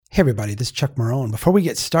Hey everybody, this is Chuck Marone. Before we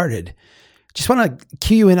get started, just want to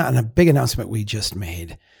cue you in on a big announcement we just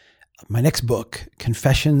made. My next book,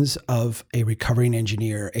 Confessions of a Recovering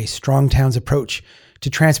Engineer, A Strong Town's Approach to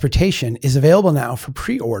Transportation, is available now for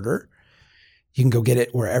pre-order. You can go get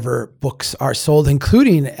it wherever books are sold,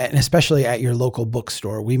 including and especially at your local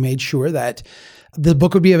bookstore. We made sure that the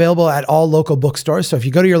book would be available at all local bookstores. So if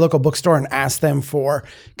you go to your local bookstore and ask them for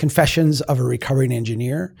Confessions of a Recovering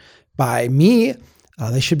Engineer by me,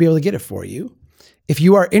 they should be able to get it for you. If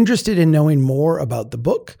you are interested in knowing more about the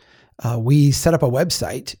book, we set up a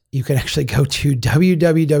website. You can actually go to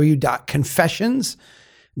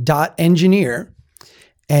www.confessions.engineer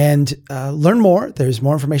and learn more. There's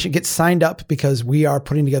more information. Get signed up because we are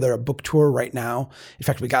putting together a book tour right now. In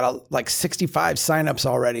fact, we got like 65 signups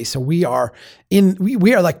already. So we are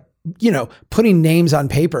like, putting names on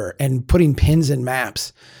paper and putting pins in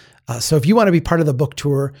maps. So if you want to be part of the book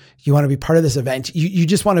tour, you want to be part of this event, you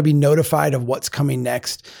just want to be notified of what's coming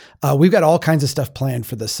next. We've got all kinds of stuff planned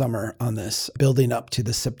for the summer on this, building up to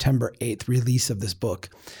the September 8th release of this book.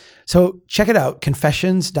 So check it out.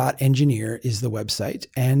 Confessions.engineer is the website,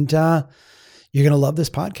 and you're going to love this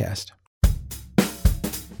podcast.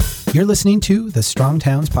 You're listening to the Strong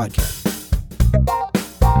Towns Podcast.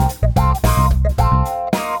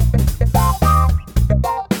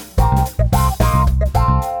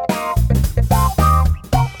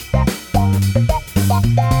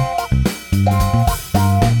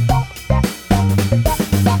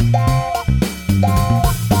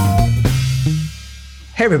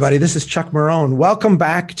 Hey, everybody, this is Chuck Marone. Welcome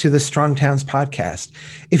back to the Strong Towns Podcast.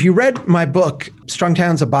 If you read my book, Strong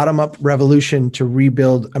Towns, A Bottom-Up Revolution to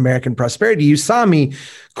Rebuild American Prosperity, you saw me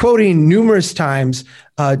quoting numerous times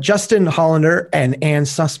Justin Hollander and Ann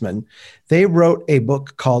Sussman. They wrote a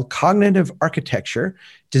book called Cognitive Architecture,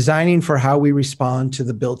 Designing for How We Respond to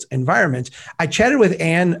the Built Environment. I chatted with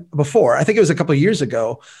Ann before, I think it was a couple of years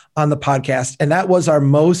ago on the podcast, and that was our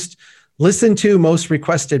most listened to, most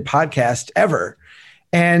requested podcast ever.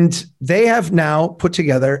 And they have now put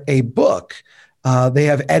together a book. They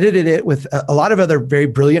have edited it with a lot of other very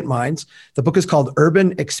brilliant minds. The book is called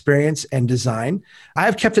Urban Experience and Design. I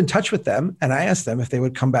have kept in touch with them, and I asked them if they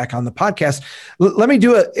would come back on the podcast. Let me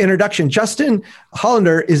do an introduction. Justin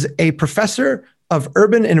Hollander is a professor of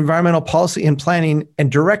urban and environmental policy and planning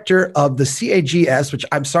and director of the CAGS, which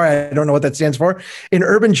I'm sorry, I don't know what that stands for, in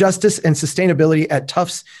urban justice and sustainability at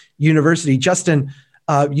Tufts University. Justin,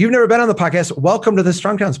 you've never been on the podcast. Welcome to the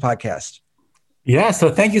Strong Towns Podcast. Yeah,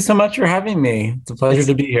 so thank you so much for having me. It's a pleasure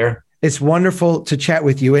to be here. It's wonderful to chat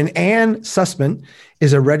with you. And Ann Sussman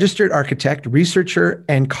is a registered architect, researcher,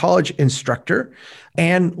 and college instructor.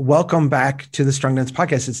 Ann, welcome back to the Strong Towns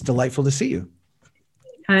Podcast. It's delightful to see you.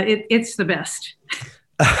 It's the best.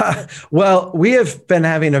 Well, we have been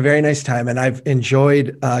having a very nice time, and I've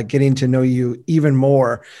enjoyed getting to know you even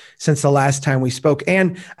more since the last time we spoke.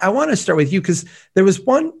 And I want to start with you because there was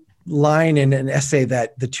one line in an essay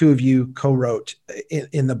that the two of you co-wrote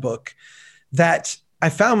in the book that I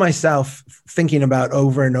found myself thinking about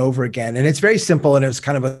over and over again. And it's very simple, and it was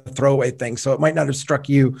kind of a throwaway thing, so it might not have struck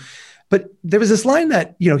you. But there was this line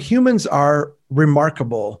that, humans are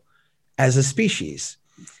remarkable as a species.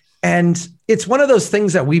 And it's one of those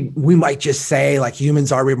things that we might just say, like,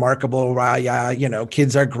 humans are remarkable. Yeah,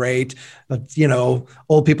 kids are great.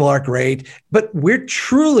 Old people are great. But we're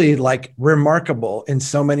truly like remarkable in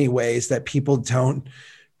so many ways that people don't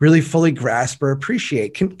really fully grasp or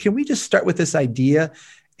appreciate. Can we just start with this idea,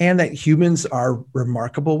 and that humans are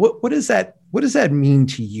remarkable? What does that mean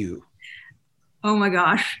to you? Oh my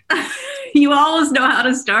gosh. You always know how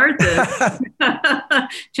to start this.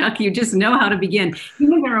 Chuck, you just know how to begin.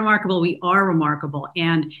 Humans are remarkable. We are remarkable.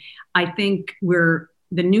 And I think the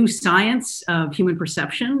new science of human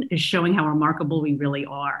perception is showing how remarkable we really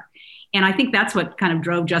are. And I think that's what kind of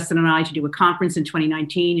drove Justin and I to do a conference in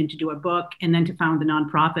 2019 and to do a book, and then to found the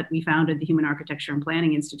nonprofit we founded, the Human Architecture and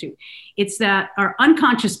Planning Institute. It's that our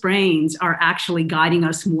unconscious brains are actually guiding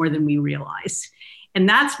us more than we realize. And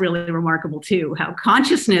that's really remarkable too, how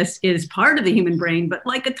consciousness is part of the human brain, but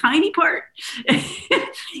like a tiny part.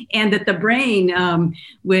 And that the brain,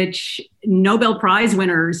 which Nobel Prize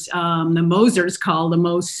winners, the Mosers, call the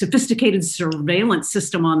most sophisticated surveillance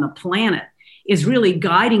system on the planet, is really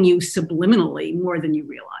guiding you subliminally more than you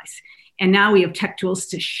realize. And now we have tech tools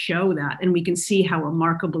to show that, and we can see how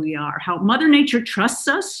remarkable we are, how Mother Nature trusts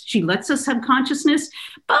us. She lets us have consciousness,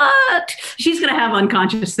 but she's going to have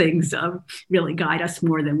unconscious things really guide us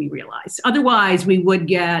more than we realize. Otherwise, we would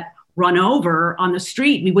get run over on the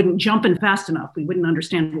street. We wouldn't jump in fast enough. We wouldn't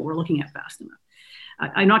understand what we're looking at fast enough.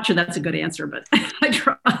 I'm not sure that's a good answer, but I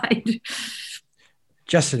tried.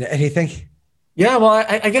 Justin, anything? Yeah, well,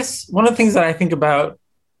 I guess one of the things that I think about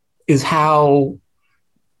is how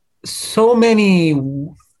so many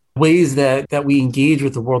ways that we engage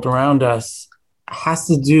with the world around us has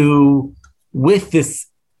to do with this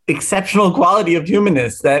exceptional quality of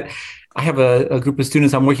humanness that I have a group of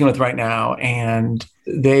students I'm working with right now, and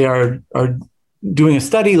they are doing a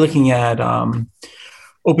study looking at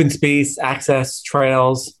open space access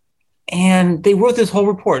trails, and they wrote this whole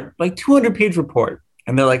report, like 200-page report.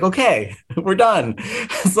 And they're like, okay, we're done.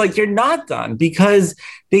 It's like, you're not done because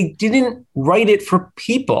they didn't write it for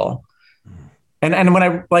people. And when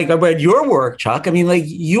I read your work, Chuck, I mean, like,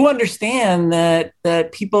 you understand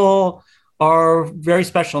that people are very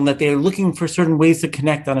special and that they're looking for certain ways to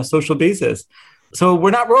connect on a social basis. So we're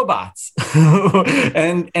not robots,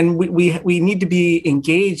 and we need to be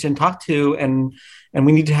engaged and talked to, and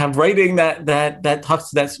we need to have writing that talks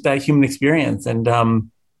to that human experience.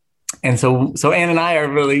 And so Anne and I are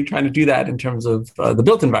really trying to do that in terms of the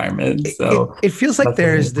built environment. So it feels like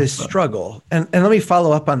there is this struggle, and let me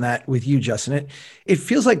follow up on that with you, Justin. It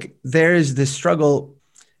feels like there is this struggle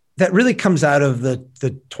that really comes out of the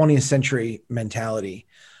 20th century mentality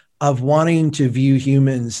of wanting to view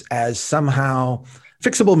humans as somehow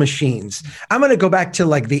fixable machines. I'm going to go back to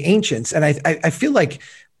like the ancients, and I feel like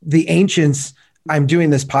the ancients. I'm doing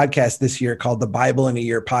this podcast this year called the Bible in a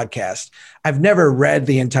Year podcast. I've never read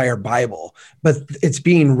the entire Bible, but it's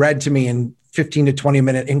being read to me in 15 to 20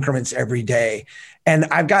 minute increments every day. And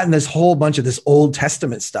I've gotten this whole bunch of this Old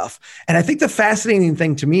Testament stuff. And I think the fascinating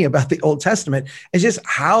thing to me about the Old Testament is just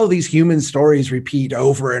how these human stories repeat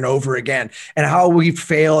over and over again, and how we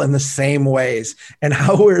fail in the same ways, and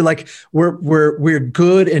how we're like, we're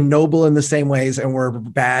good and noble in the same ways, and we're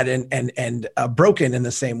bad and broken in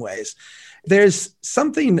the same ways. There's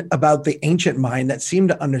something about the ancient mind that seemed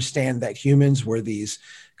to understand that humans were these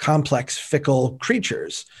complex, fickle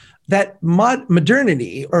creatures. That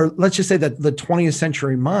modernity, or let's just say that the 20th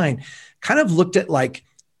century mind, kind of looked at like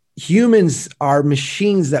humans are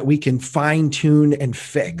machines that we can fine tune and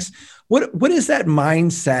fix. What is that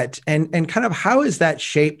mindset, and kind of how is that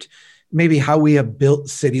shaped maybe how we have built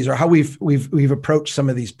cities, or how we've approached some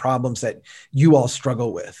of these problems that you all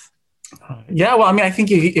struggle with? Yeah, well, I mean, I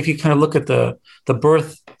think if you kind of look at the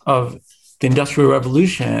birth of the Industrial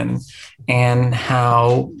Revolution and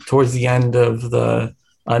how towards the end of the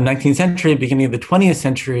 19th century, beginning of the 20th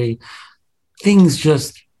century, things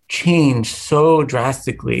just changed so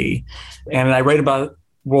drastically. And I write about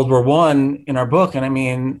World War I in our book, and I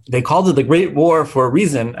mean, they called it the Great War for a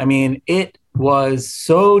reason. I mean, it was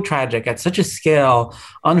so tragic at such a scale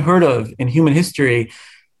unheard of in human history.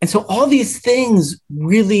 And so all these things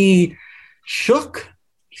really shook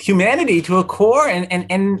humanity to a core. And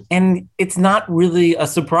it's not really a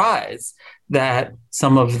surprise that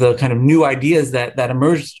some of the kind of new ideas that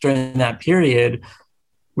emerged during that period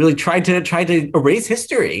really tried to erase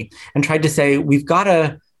history and tried to say, we've got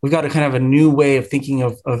to kind of a new way of thinking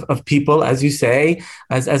of people, as you say,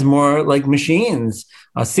 as more like machines,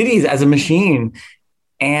 cities as a machine.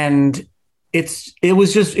 And it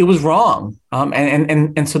was wrong.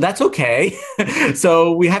 And so that's okay.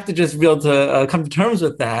 So we have to just be able to come to terms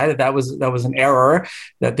with that. That was an error,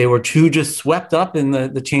 that they were too just swept up in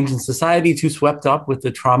the change in society, too swept up with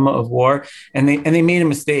the trauma of war. And they made a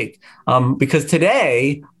mistake. Because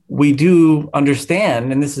today we do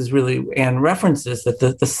understand, and this is really, Anne references,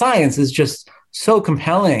 that the science is just so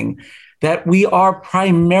compelling that we are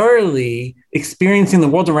primarily experiencing the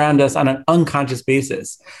world around us on an unconscious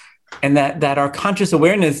basis. And that our conscious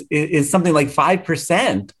awareness is something like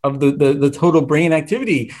 5% of the total brain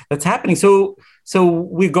activity that's happening. So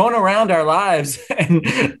we're going around our lives and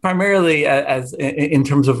primarily as in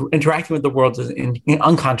terms of interacting with the world in an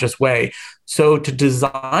unconscious way. So to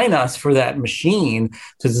design us for that machine,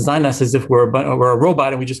 to design us as if we're a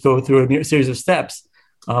robot and we just go through a series of steps,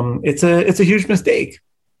 it's a huge mistake.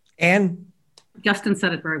 And Justin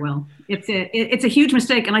said it very well. It's a huge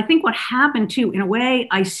mistake. And I think what happened too, in a way,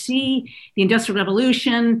 I see the Industrial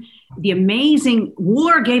Revolution, the amazing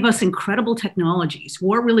war gave us incredible technologies.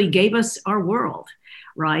 War really gave us our world,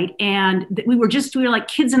 right? And we were like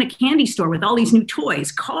kids in a candy store with all these new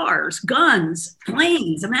toys, cars, guns,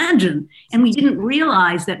 planes, imagine. And we didn't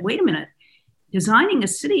realize that, wait a minute, designing a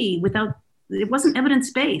city it wasn't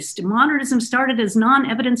evidence-based. Modernism started as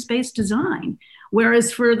non-evidence-based design.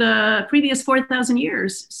 Whereas for the previous 4,000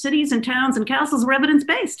 years, cities and towns and castles were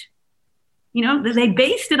evidence-based. You know, they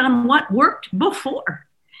based it on what worked before.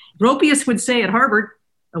 Gropius would say at Harvard,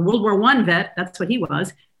 a World War I vet, that's what he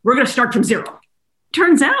was, we're going to start from zero.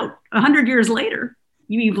 Turns out, 100 years later,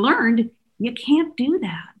 you've learned you can't do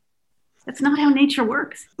that. That's not how nature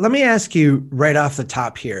works. Let me ask you right off the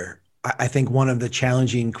top here, I think one of the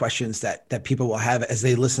challenging questions that people will have as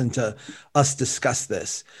they listen to us discuss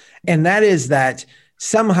this. And that is that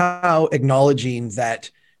somehow acknowledging that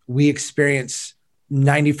we experience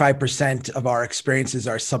 95% of our experiences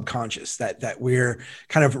are subconscious, that we're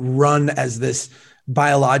kind of run as this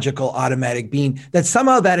biological automatic being, that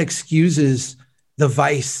somehow that excuses the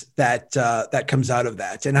vice that comes out of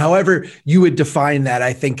that. And however you would define that,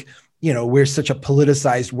 I think, we're such a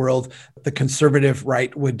politicized world. The conservative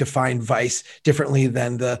right would define vice differently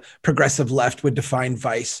than the progressive left would define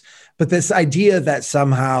vice. But this idea that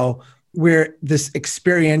somehow we're this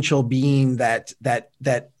experiential being that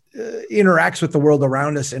interacts with the world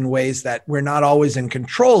around us in ways that we're not always in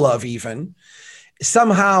control of, even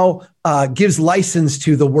somehow gives license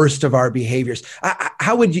to the worst of our behaviors.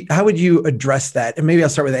 How would you address that? And maybe I'll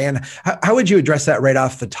start with Anne. How would you address that right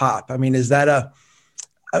off the top? I mean, is that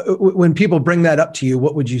when people bring that up to you,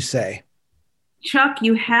 what would you say? Chuck,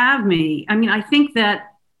 you have me. I mean, I think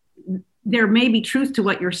that there may be truth to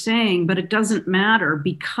what you're saying, but it doesn't matter,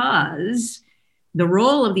 because the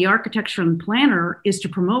role of the architecture and planner is to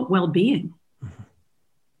promote well-being. Mm-hmm.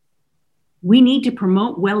 We need to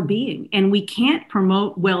promote well-being, and we can't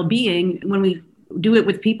promote well-being when we do it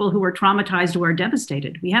with people who are traumatized or are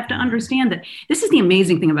devastated. We have to understand that this is the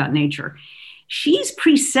amazing thing about nature. She's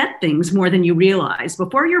preset things more than you realize.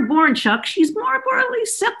 Before you're born, Chuck, she's more or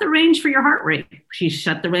less set the range for your heart rate. She's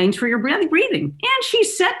set the range for your breathing. And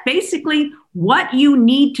she's set basically what you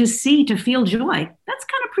need to see to feel joy. That's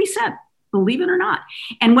kind of preset, believe it or not.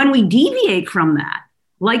 And when we deviate from that,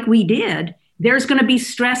 like we did, there's going to be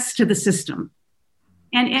stress to the system.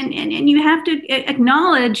 And you have to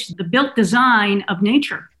acknowledge the built design of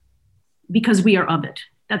nature, because we are of it.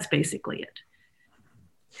 That's basically it.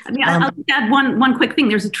 I mean, I'll add one quick thing.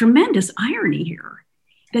 There's a tremendous irony here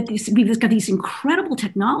that we've got these incredible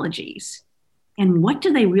technologies. And what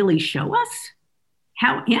do they really show us?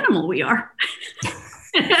 How animal we are.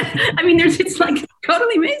 I mean, it's like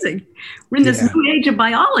totally amazing. We're in this new age of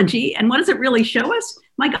biology. And what does it really show us?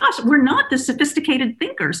 My gosh, we're not the sophisticated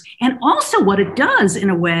thinkers. And also what it does, in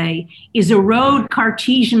a way, is erode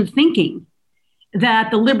Cartesian thinking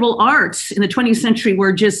that the liberal arts in the 20th century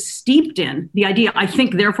were just steeped in. The idea, I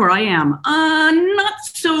think, therefore I am. Not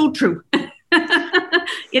so true.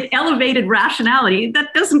 It elevated rationality.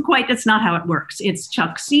 That's not how it works. It's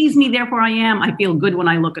Chuck sees me, therefore I am. I feel good when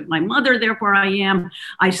I look at my mother, therefore I am.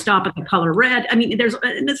 I stop at the color red. I mean,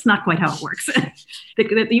 that's not quite how it works.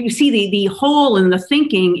 You see the hole in the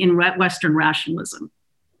thinking in Western rationalism.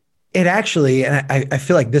 It actually, and I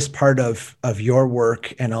feel like this part of your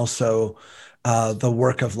work, and also the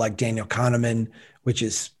work of like Daniel Kahneman, which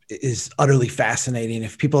is utterly fascinating.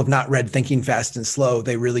 If people have not read Thinking Fast and Slow,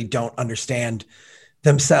 they really don't understand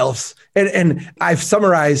themselves. And I've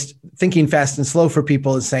summarized Thinking Fast and Slow for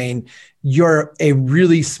people as saying, you're a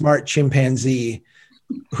really smart chimpanzee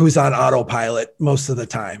who's on autopilot most of the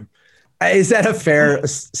time. Is that a fair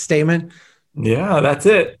statement? Yeah, that's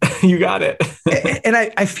it. You got it. And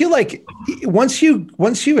I feel like once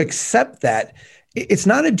you accept that, it's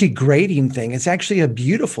not a degrading thing. It's actually a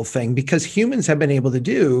beautiful thing, because humans have been able to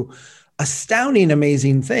do astounding,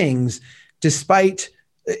 amazing things despite,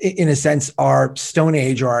 in a sense, our Stone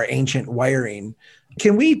Age or our ancient wiring.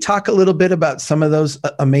 Can we talk a little bit about some of those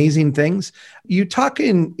amazing things? You talk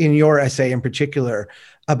in your essay in particular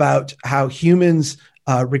about how humans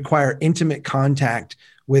require intimate contact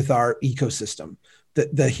with our ecosystem,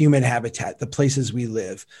 the human habitat, the places we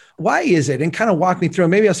live. Why is it? And kind of walk me through,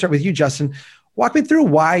 maybe I'll start with you, Justin. Walk me through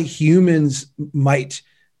why humans might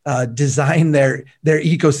design their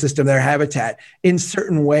ecosystem, their habitat in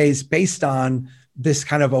certain ways based on this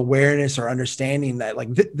kind of awareness or understanding that like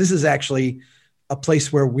this is actually a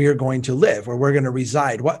place where we're going to live, where we're going to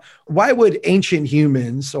reside. Why would ancient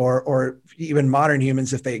humans or even modern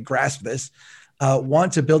humans, if they grasp this,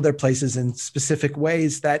 want to build their places in specific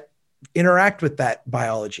ways that interact with that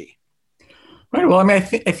biology? Right. Well, I mean,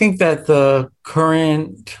 I think that the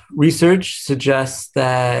current research suggests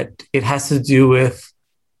that it has to do with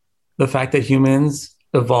the fact that humans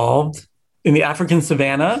evolved in the African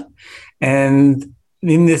savanna, and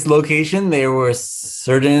in this location, there were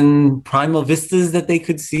certain primal vistas that they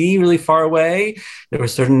could see really far away. There were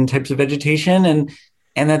certain types of vegetation, and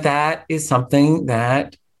that is something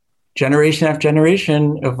that generation after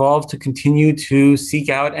generation evolved to continue to seek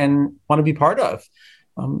out and want to be part of.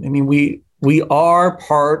 I mean, we are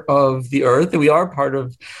part of the earth, and we are part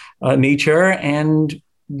of nature, and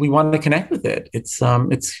we want to connect with it. It's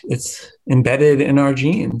embedded in our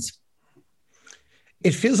genes.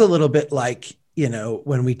 It feels a little bit like,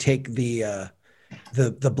 when we take the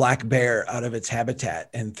the black bear out of its habitat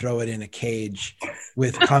and throw it in a cage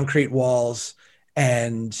with concrete walls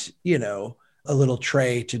and, a little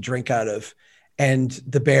tray to drink out of. And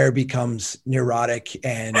the bear becomes neurotic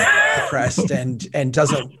and depressed and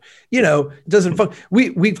doesn't,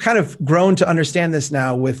 we've kind of grown to understand this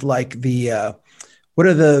now with like what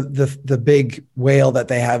are the big whale that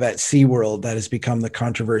they have at SeaWorld that has become the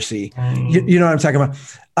controversy? You know what I'm talking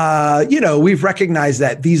about? We've recognized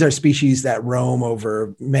that these are species that roam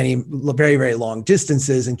over many, very, very long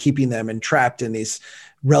distances, and keeping them entrapped in these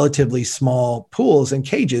relatively small pools and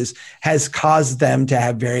cages has caused them to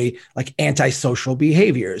have very like antisocial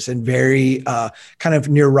behaviors and very kind of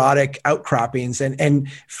neurotic outcroppings and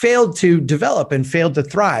failed to develop and failed to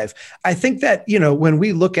thrive. I think that, when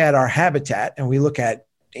we look at our habitat and we look at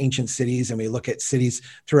ancient cities and we look at cities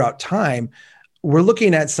throughout time, we're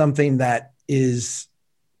looking at something that is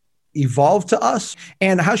evolved to us.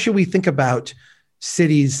 And how should we think about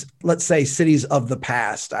cities, let's say cities of the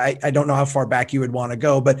past? I don't know how far back you would want to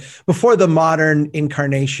go, but before the modern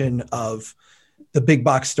incarnation of the big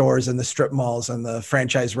box stores and the strip malls and the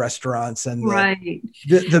franchise restaurants and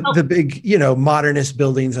the big, modernist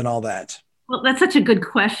buildings and all that. Well, that's such a good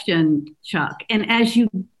question, Chuck. And as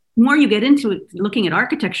more you get into it, looking at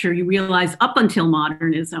architecture, you realize up until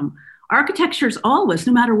modernism, architecture is always,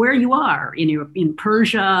 no matter where you are, in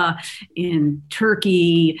Persia, in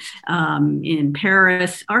Turkey, in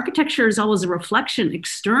Paris, architecture is always a reflection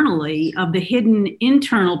externally of the hidden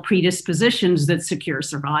internal predispositions that secure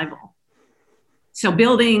survival. So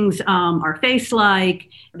buildings are face-like.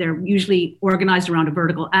 They're usually organized around a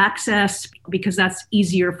vertical axis because that's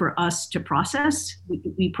easier for us to process.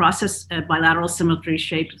 We process bilateral symmetry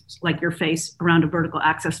shapes like your face around a vertical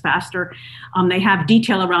axis faster. They have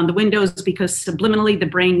detail around the windows because subliminally the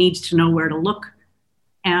brain needs to know where to look.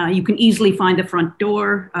 You can easily find the front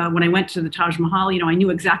door. When I went to the Taj Mahal, I knew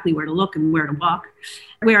exactly where to look and where to walk.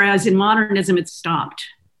 Whereas in modernism, it's stopped.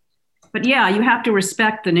 But yeah, you have to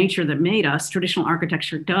respect the nature that made us. Traditional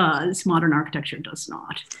architecture does, modern architecture does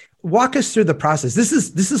not. Walk us through the process. This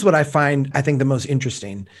is what I think the most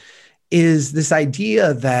interesting is this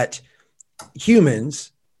idea that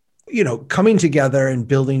humans, coming together and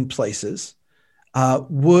building places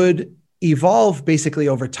would evolve basically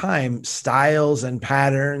over time, styles and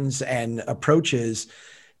patterns and approaches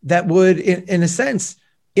that would, in a sense,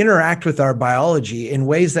 interact with our biology in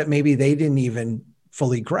ways that maybe they didn't even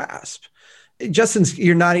fully grasp. Justin,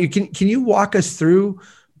 can you walk us through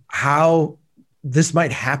how this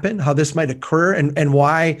might happen, how this might occur, and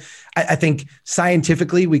why I think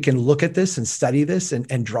scientifically we can look at this and study this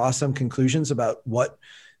and draw some conclusions about what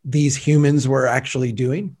these humans were actually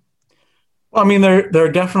doing? Well, I mean, there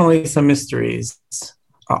are definitely some mysteries.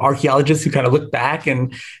 Archaeologists who kind of look back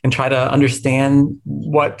and try to understand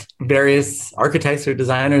what various architects or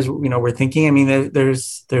designers, were thinking. I mean,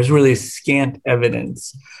 there's really scant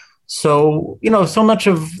evidence. So, so much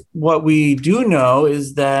of what we do know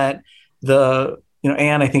is that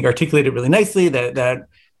Anne, I think, articulated really nicely that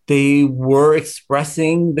they were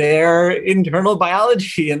expressing their internal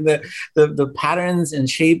biology and the patterns and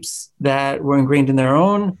shapes that were ingrained in their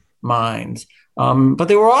own minds. But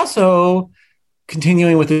they were also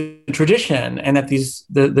continuing with the tradition, and that these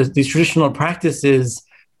traditional practices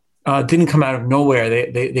didn't come out of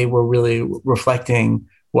nowhere. They were really reflecting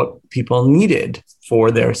what people needed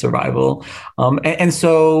for their survival. I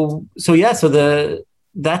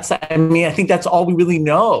think that's all we really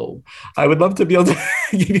know. I would love to be able to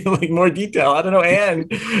give you more detail. I don't know, Anne,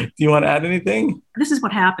 do you want to add anything? This is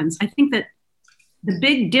what happens. I think that the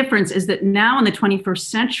big difference is that now in the 21st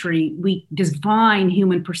century, we define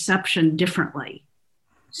human perception differently.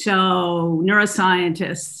 So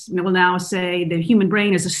neuroscientists will now say the human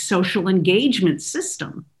brain is a social engagement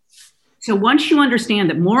system. So once you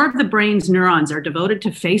understand that more of the brain's neurons are devoted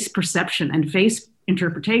to face perception and face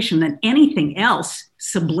interpretation than anything else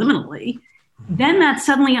subliminally, then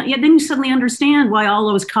you suddenly understand why all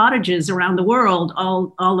those cottages around the world,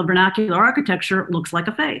 all the vernacular architecture looks like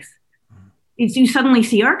a face. You suddenly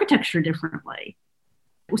see architecture differently.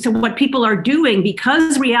 So what people are doing,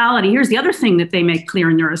 because reality, here's the other thing that they make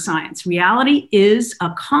clear in neuroscience. Reality is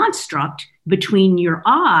a construct between your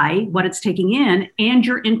eye, what it's taking in, and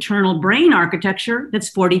your internal brain architecture that's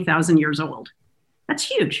 40,000 years old. That's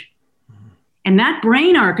huge. And that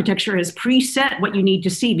brain architecture has preset what you need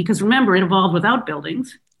to see, because remember, it evolved without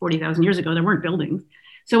buildings. 40,000 years ago, there weren't buildings.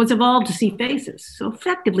 So it's evolved to see faces. So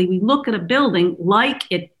effectively, we look at a building like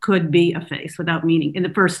it could be a face without meaning in the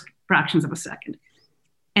first fractions of a second.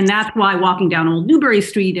 And that's why walking down Old Newbury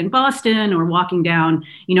Street in Boston, or walking down,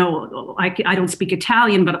 I don't speak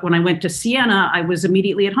Italian, but when I went to Siena, I was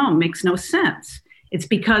immediately at home. Makes no sense. It's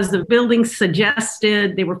because the buildings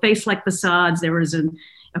suggested they were face-like facades. There was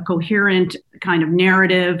a coherent kind of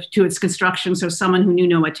narrative to its construction. So someone who knew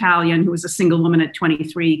no Italian, who was a single woman at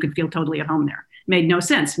 23, could feel totally at home there. Made no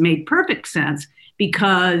sense. Made perfect sense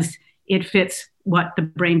because it fits what the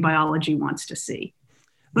brain biology wants to see.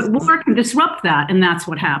 But war can disrupt that, and that's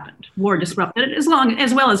what happened. War disrupted it, as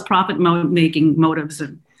well as profit-making motives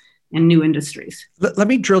and new industries. Let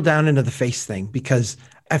me drill down into the face thing, because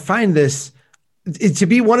I find this to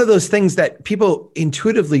be one of those things that people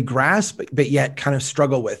intuitively grasp, but yet kind of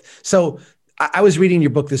struggle with. So I was reading your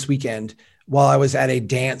book this weekend while I was at a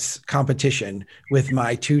dance competition with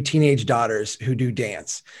my 2 teenage daughters who do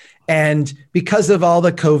dance. And because of all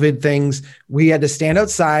the COVID things, we had to stand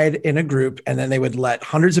outside in a group, and then they would let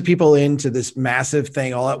hundreds of people into this massive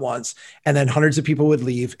thing all at once. And then hundreds of people would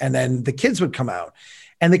leave, and then the kids would come out,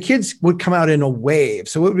 and the kids would come out in a wave.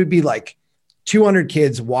 So it would be like 200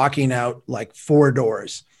 kids walking out like 4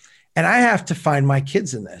 doors. And I have to find my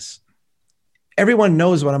kids in this. Everyone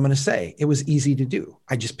knows what I'm going to say. It was easy to do.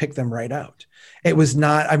 I just picked them right out. It was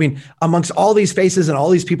not, amongst all these faces and all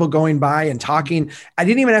these people going by and talking, I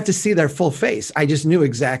didn't even have to see their full face. I just knew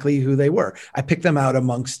exactly who they were. I picked them out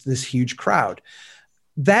amongst this huge crowd.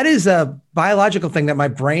 That is a biological thing that my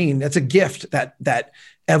brain, that's a gift that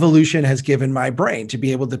evolution has given my brain, to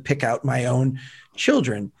be able to pick out my own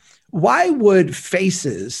children. Why would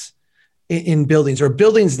faces in buildings, or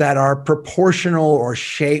buildings that are proportional or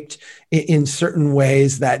shaped in certain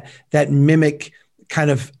ways that mimic kind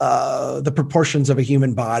of the proportions of a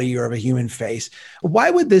human body or of a human face, why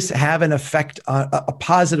would this have an effect, a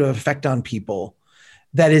positive effect on people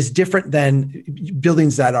that is different than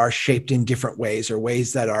buildings that are shaped in different ways, or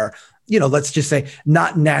ways that are, let's just say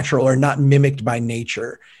not natural or not mimicked by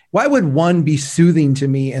nature? Why would one be soothing to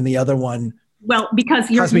me and the other one because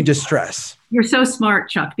cause me distress? You're so smart,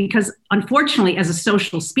 Chuck, because unfortunately, as a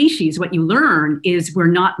social species, what you learn is we're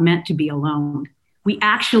not meant to be alone. We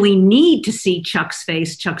actually need to see Chuck's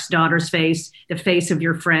face, Chuck's daughter's face, the face of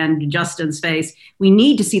your friend, Justin's face. We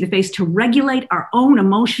need to see the face to regulate our own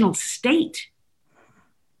emotional state.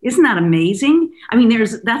 Isn't that amazing?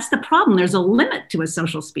 That's the problem. There's a limit to a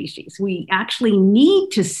social species. We actually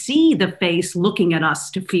need to see the face looking at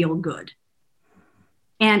us to feel good.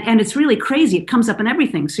 And it's really crazy. It comes up in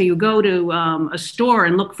everything. So you go to a store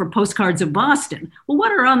and look for postcards of Boston. Well,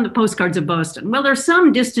 what are on the postcards of Boston? Well, there's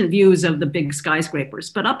some distant views of the big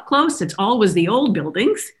skyscrapers, but up close, it's always the old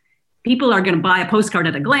buildings. People are going to buy a postcard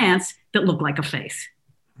at a glance that look like a face.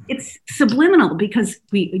 It's subliminal, because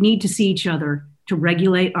we need to see each other to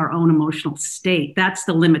regulate our own emotional state. That's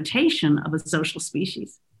the limitation of a social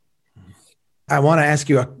species. I want to ask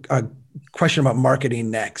you a question about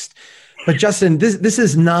marketing next. But Justin, this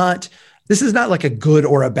is not like a good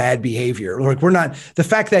or a bad behavior. Like, the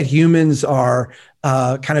fact that humans are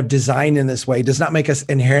kind of designed in this way does not make us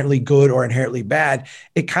inherently good or inherently bad.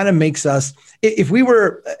 It kind of makes us, if we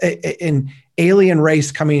were an alien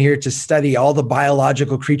race coming here to study all the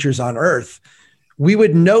biological creatures on Earth, we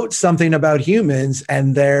would note something about humans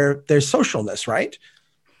and their socialness, right?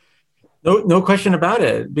 No question about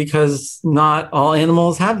it, because not all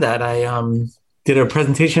animals have that. I did a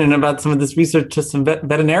presentation about some of this research to some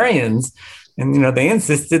veterinarians, and they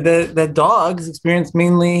insisted that dogs experience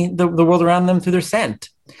mainly the world around them through their scent.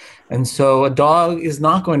 And so a dog is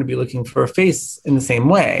not going to be looking for a face in the same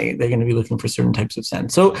way. They're going to be looking for certain types of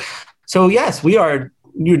scent. So yes,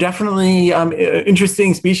 you're definitely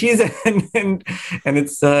interesting species, and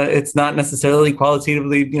it's not necessarily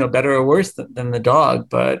qualitatively better or worse than the dog,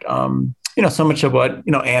 but so much of what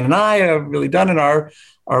Anne and I have really done in our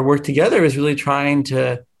work together is really trying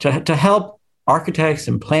to help architects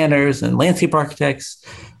and planners and landscape architects,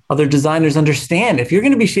 other designers, understand, if you're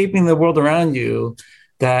going to be shaping the world around you,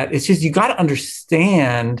 that it's just, you got to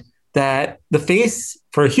understand that the face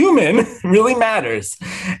for a human really matters.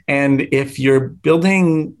 And if you're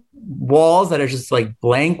building walls that are just like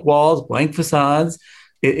blank walls, blank facades,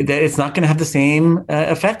 it's not going to have the same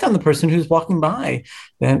effect on the person who's walking by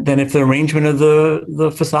than if the arrangement of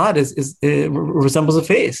the facade resembles a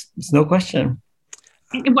face. It's no question.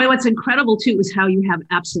 And what's incredible too is how you have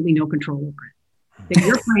absolutely no control over it. That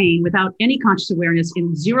your brain, without any conscious awareness,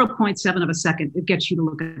 in 0.7 of a second, it gets you to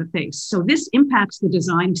look at a face. So this impacts the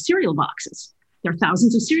design of cereal boxes. There are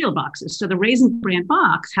thousands of cereal boxes. So the Raisin Bran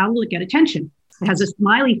box, how will it get attention? It has a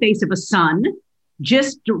smiley face of a sun,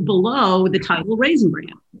 just below the title Raisin Bran.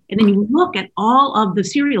 And then you look at all of the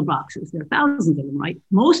cereal boxes. There are thousands of them, right?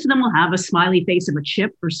 Most of them will have a smiley face of a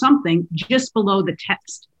chip or something just below the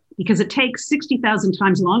text, because it takes 60,000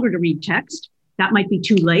 times longer to read text. That might be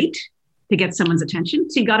too late to get someone's attention.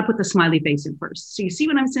 So you got to put the smiley face in first. So you see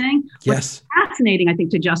what I'm saying? Yes. What's fascinating, I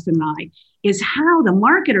think, to Justin and I, is how the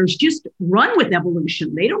marketers just run with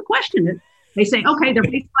evolution. They don't question it. They say, okay, they're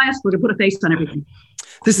face biased, we're going to put a face on everything.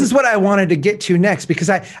 This is what I wanted to get to next, because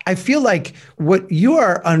I feel like what you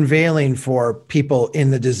are unveiling for people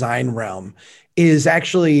in the design realm is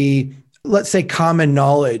actually, let's say, common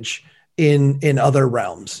knowledge in other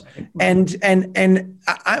realms. And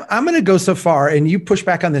I'm going to go so far, and you push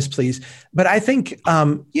back on this, please. But I think,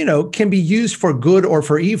 can be used for good or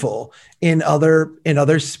for evil in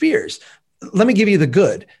other spheres. Let me give you the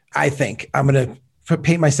good. I think I'm going to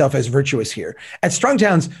paint myself as virtuous here. At Strong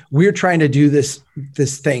Towns, we're trying to do this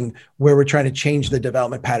thing where we're trying to change the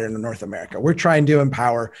development pattern in North America. We're trying to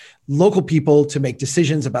empower local people to make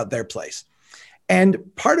decisions about their place.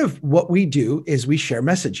 And part of what we do is we share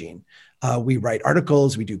messaging. We write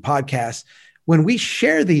articles, we do podcasts. When we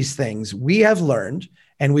share these things, we have learned,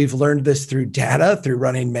 and we've learned this through data, through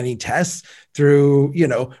running many tests, through,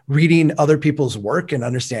 reading other people's work and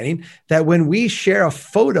understanding that when we share a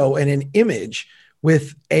photo and an image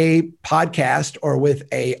with a podcast or with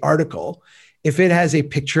an article, if it has a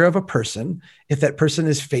picture of a person, if that person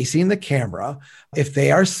is facing the camera, if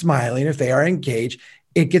they are smiling, if they are engaged,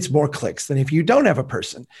 it gets more clicks than if you don't have a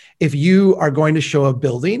person. If you are going to show a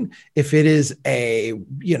building, if it is a,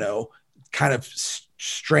 kind of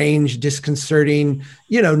strange, disconcerting,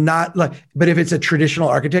 not like, but if it's a traditional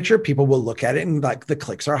architecture, people will look at it and like the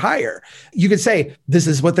clicks are higher. You could say, this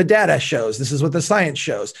is what the data shows. This is what the science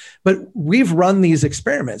shows. But we've run these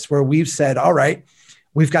experiments where we've said, all right,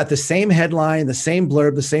 we've got the same headline, the same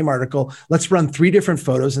blurb, the same article. Let's run 3 different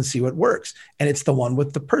photos and see what works. And it's the one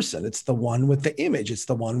with the person. It's the one with the image. It's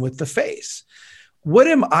the one with the face. What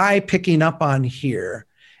am I picking up on here?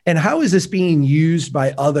 And how is this being used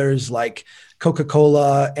by others like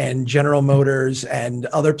Coca-Cola and General Motors and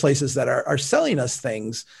other places that are selling us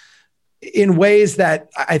things in ways that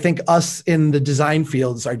I think us in the design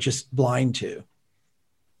fields are just blind to?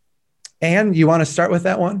 Anne, you want to start with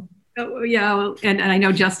that one? Oh, yeah, and I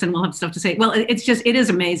know Justin will have stuff to say. Well, it is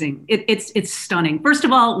amazing. It's stunning. First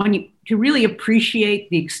of all, to really appreciate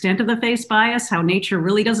the extent of the face bias, how nature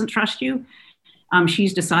really doesn't trust you.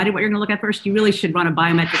 She's decided what you're going to look at first. You really should run a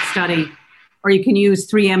biometric study, or you can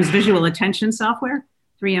use 3M's visual attention software,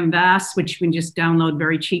 3M VAS, which you can just download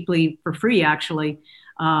very cheaply for free, actually,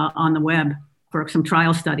 on the web for some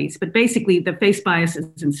trial studies. But basically, the face bias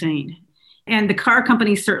is insane. And the car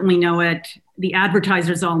companies certainly know it. The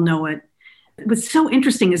advertisers all know it. What's so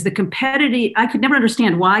interesting is I could never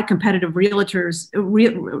understand why competitive retailers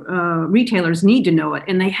need to know it.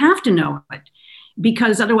 And they have to know it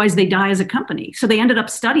because otherwise they die as a company. So they ended up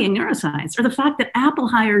studying neuroscience, or the fact that Apple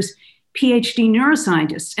hires PhD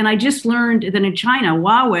neuroscientists. And I just learned that in China,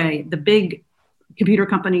 Huawei, the big computer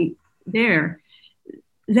company there,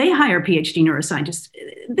 they hire PhD neuroscientists.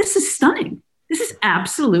 This is stunning. This is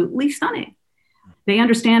absolutely stunning. They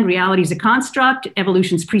understand reality is a construct,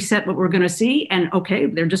 evolution's preset what we're going to see, and okay,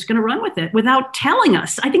 they're just going to run with it without telling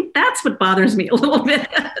us. I think that's what bothers me a little bit.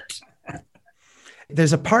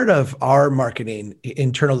 There's a part of our marketing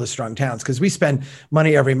internal to Strong Towns, because we spend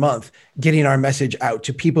money every month getting our message out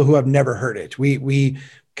to people who have never heard it. We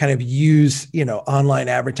kind of use, online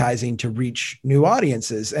advertising to reach new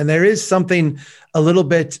audiences. And there is something a little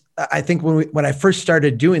bit, I think when we first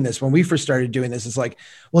started doing this, it's like,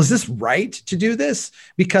 well, is this right to do this?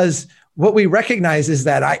 Because what we recognize is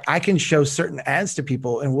that I can show certain ads to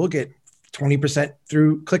people and we'll get 20%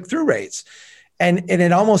 through click-through rates. And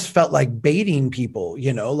it almost felt like baiting people,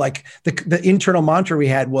 like the internal mantra we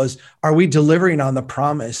had was, are we delivering on the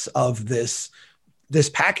promise of this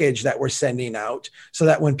package that we're sending out so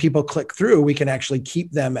that when people click through, we can actually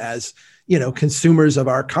keep them as, consumers of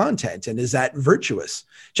our content? And is that virtuous?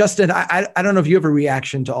 Justin, I don't know if you have a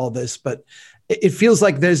reaction to all this, but it feels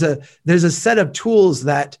like there's a set of tools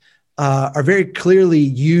that are very clearly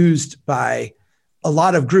used by a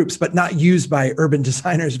lot of groups, but not used by urban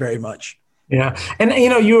designers very much. Yeah. And,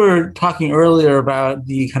 you were talking earlier about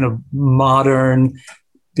the kind of modern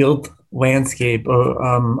built landscape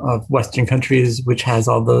of Western countries, which has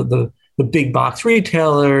all the big box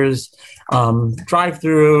retailers,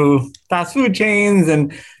 drive-through fast food chains,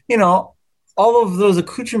 and, all of those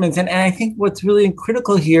accoutrements. And I think what's really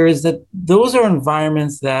critical here is that those are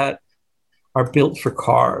environments that are built for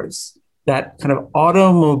cars. That kind of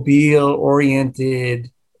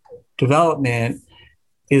automobile-oriented development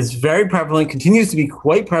is very prevalent, continues to be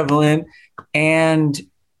quite prevalent. And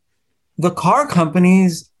the car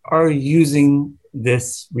companies are using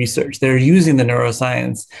this research. They're using the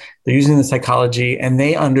neuroscience, they're using the psychology, and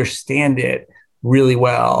they understand it really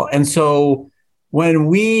well. And so when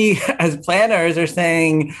we as planners are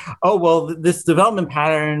saying, oh, well, this development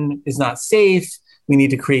pattern is not safe, we need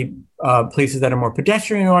to create places that are more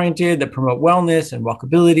pedestrian oriented, that promote wellness and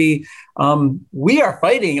walkability, we are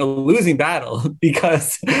fighting a losing battle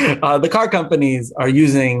because the car companies are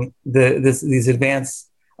using these advanced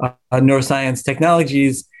neuroscience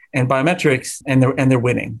technologies and biometrics, and they're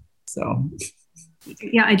winning. So.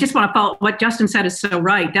 Yeah, I just want to follow what Justin said is so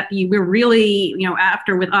right. That we're really,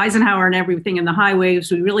 after with Eisenhower and everything in the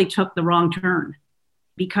highways, we really took the wrong turn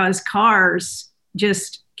because cars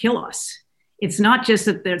just kill us. It's not just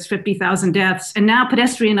that there's 50,000 deaths. And now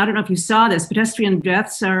pedestrian, I don't know if you saw this, pedestrian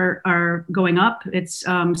deaths are going up. It's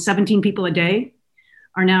 17 people a day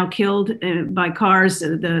are now killed by cars.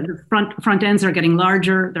 The front ends are getting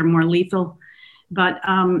larger. They're more lethal. But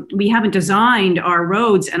we haven't designed our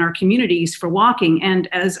roads and our communities for walking. And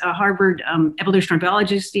as a Harvard evolutionary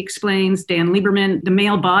biologist explains, Dan Lieberman, the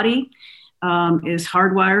male body is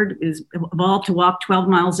hardwired, is evolved to walk 12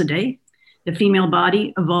 miles a day. The female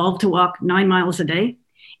body evolved to walk 9 miles a day.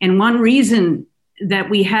 And one reason that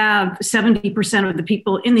we have 70% of the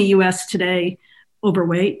people in the US today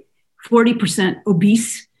overweight, 40%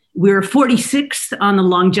 obese, we're 46th on the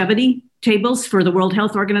longevity tables for the World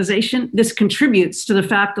Health Organization. This contributes to the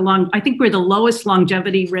fact I think we're the lowest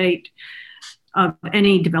longevity rate of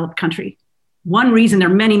any developed country. One reason, there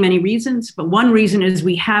are many, many reasons, but one reason is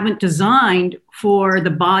we haven't designed for the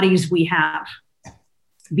bodies we have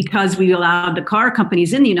because we allowed the car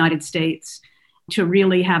companies in the United States to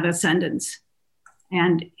really have ascendance.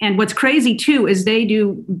 And what's crazy too is they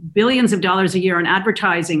do billions of dollars a year on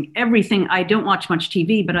advertising, everything. I don't watch much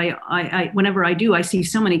TV, but I whenever I do, I see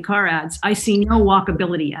so many car ads. I see no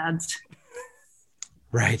walkability ads.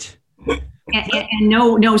 Right. And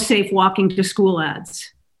no safe walking to school ads.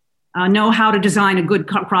 No how to design a good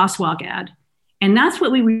crosswalk ad. And that's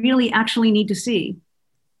what we really actually need to see.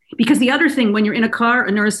 Because the other thing, when you're in a car,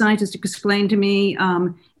 a neuroscientist explained to me,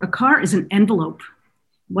 a car is an envelope.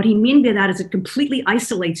 What he means by that is it completely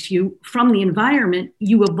isolates you from the environment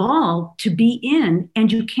you evolved to be in, and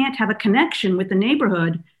you can't have a connection with the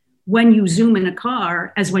neighborhood when you zoom in a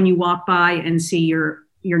car as when you walk by and see your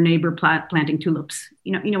neighbor planting tulips.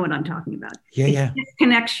 You know what I'm talking about. Yeah. It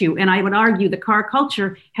disconnects you. And I would argue the car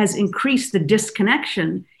culture has increased the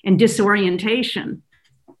disconnection and disorientation.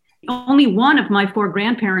 Only one of my 4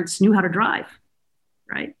 grandparents knew how to drive,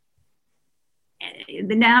 right?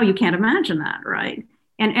 Now you can't imagine that, right?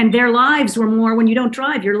 And their lives were more, when you don't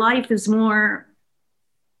drive, your life is more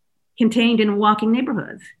contained in walking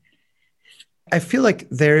neighborhoods. I feel like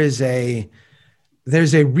there's a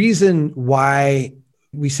reason why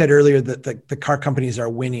we said earlier that the car companies are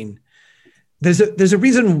winning. There's a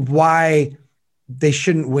reason why they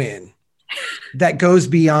shouldn't win. That goes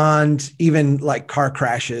beyond even like car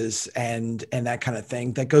crashes and that kind of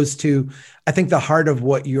thing. That goes to, I think, the heart of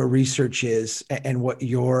what your research is and what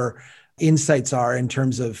your insights are in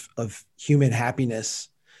terms of human happiness.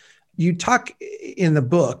 You talk in the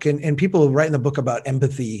book, and people write in the book about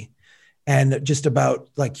empathy and just about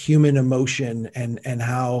like human emotion and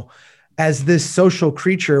how, as this social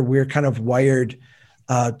creature, we're kind of wired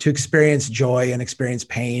to experience joy and experience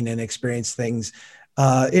pain and experience things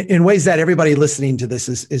in ways that everybody listening to this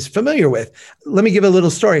is familiar with. Let me give a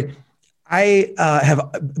little story. I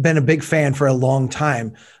have been a big fan for a long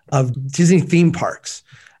time of Disney theme parks.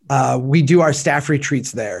 We do our staff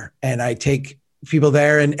retreats there, and I take people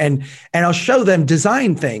there and I'll show them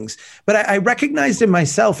design things. But I recognized in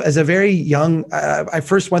myself as a very young, I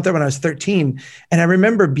first went there when I was 13. And I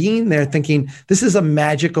remember being there thinking, this is a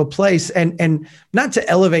magical place. And not to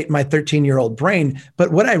elevate my 13-year-old brain,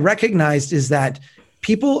 but what I recognized is that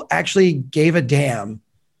people actually gave a damn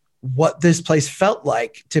what this place felt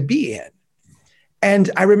like to be in. And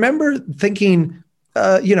I remember thinking,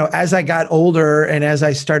 as I got older and as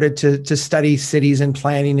I started to study cities and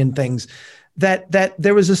planning and things, that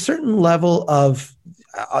there was a certain level of,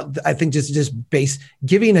 I think, just base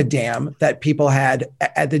giving a damn that people had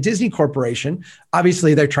at the Disney Corporation.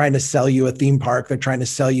 Obviously, they're trying to sell you a theme park. They're trying to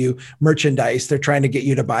sell you merchandise. They're trying to get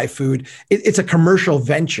you to buy food. It's a commercial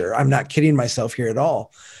venture. I'm not kidding myself here at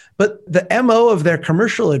all. But the MO of their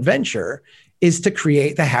commercial adventure is to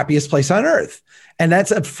create the happiest place on earth. And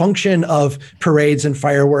that's a function of parades and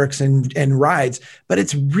fireworks and rides. But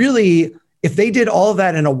it's really, if they did all of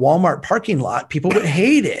that in a Walmart parking lot, people would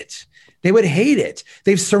hate it. They would hate it.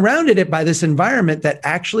 They've surrounded it by this environment that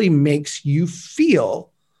actually makes you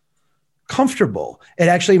feel comfortable. It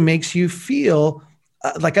actually makes you feel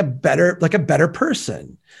like a better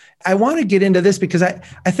person. I want to get into this because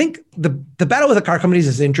I think the battle with the car companies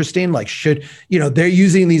is interesting. Like, they're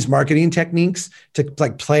using these marketing techniques to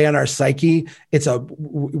like play on our psyche.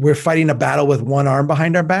 We're fighting a battle with one arm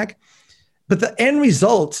behind our back. But the end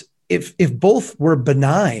result, if both were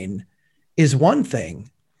benign, is one thing.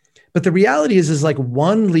 But the reality is like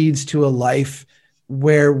one leads to a life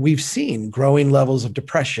where we've seen growing levels of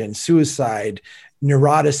depression, suicide,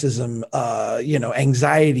 neuroticism,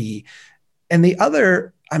 anxiety. And the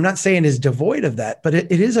other, I'm not saying is devoid of that, but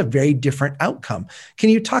it is a very different outcome. Can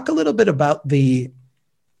you talk a little bit about the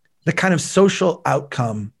kind of social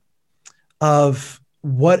outcome of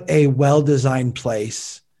what a well-designed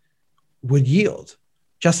place would yield?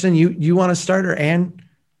 Justin, you want to start, or Anne?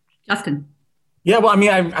 Justin. Yeah, well, I mean,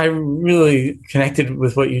 I really connected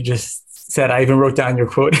with what you just said. I even wrote down your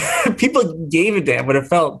quote. People gave a damn what it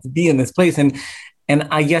felt to be in this place. And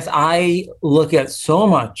I guess I look at so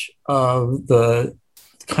much of the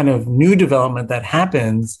kind of new development that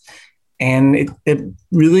happens, and it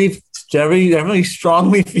really very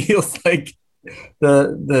strongly feels like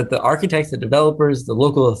the architects, the developers, the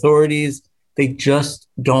local authorities, they just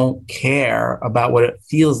don't care about what it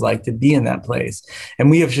feels like to be in that place. And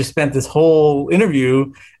we have just spent this whole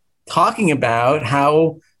interview talking about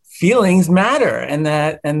how feelings matter, and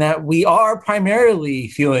that we are primarily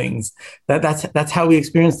feelings. That's how we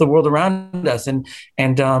experience the world around us. And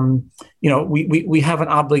we have an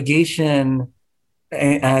obligation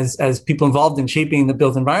as people involved in shaping the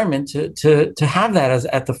built environment to have that as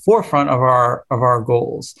at the forefront of our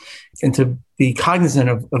goals, and to be cognizant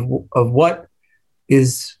of what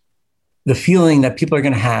is the feeling that people are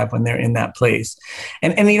going to have when they're in that place.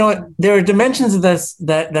 And there are dimensions of this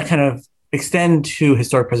that kind of extend to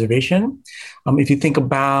historic preservation. If you think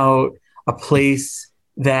about a place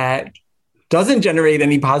that doesn't generate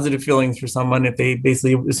any positive feelings for someone, if they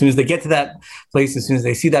basically, as soon as they get to that place, as soon as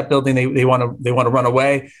they see that building, they want to run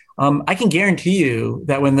away. I can guarantee you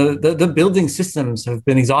that when the building systems have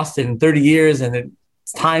been exhausted in 30 years and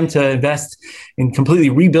it's time to invest in completely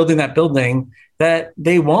rebuilding that building, that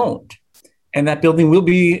they won't. And that building will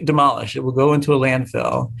be demolished. It will go into a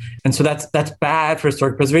landfill. And so that's bad for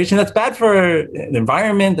historic preservation. That's bad for the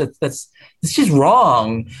environment. It's just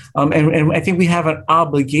wrong. And I think we have an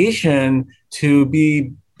obligation to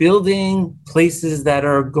be building places that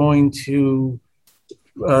are going to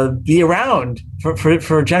be around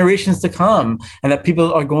for generations to come, and that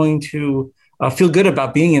people are going to feel good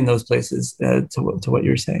about being in those places, to what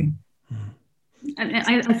you're saying. And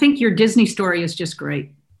I think your Disney story is just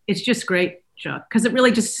great. It's just great, Chuck, because it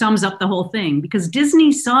really just sums up the whole thing. Because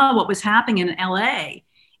Disney saw what was happening in LA,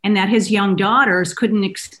 and that his young daughters couldn't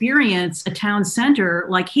experience a town center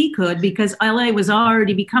like he could, because LA was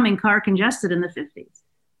already becoming car congested in the 50s.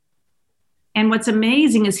 And what's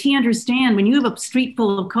amazing is he understands when you have a street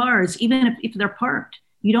full of cars, even if they're parked,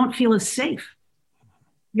 you don't feel as safe.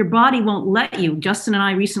 Your body won't let you. Justin and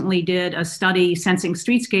I recently did a study, Sensing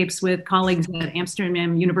Streetscapes, with colleagues at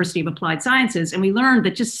Amsterdam University of Applied Sciences. And we learned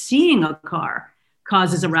that just seeing a car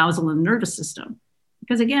causes arousal in the nervous system.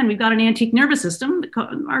 Because again, we've got an antique nervous system.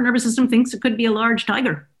 Our nervous system thinks it could be a large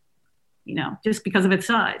tiger, just because of its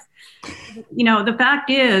size. The fact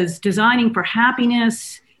is, designing for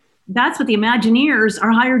happiness, that's what the Imagineers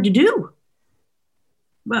are hired to do.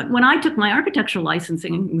 But when I took my architectural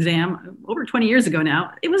licensing exam over 20 years ago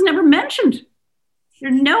now, it was never mentioned.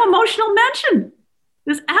 There's no emotional mention. It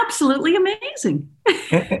was absolutely amazing.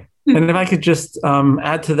 And if I could just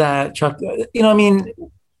add to that, Chuck, Anne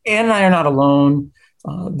and I are not alone.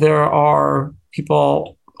 There are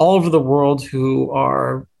people all over the world who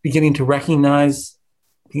are beginning to recognize,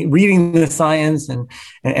 reading the science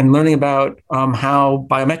and learning about how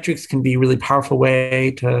biometrics can be a really powerful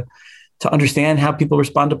way to understand how people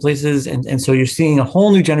respond to places. And so you're seeing a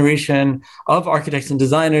whole new generation of architects and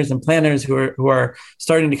designers and planners who are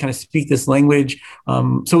starting to kind of speak this language.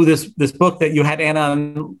 So this book that you had Anna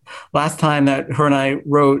on last time, that her and I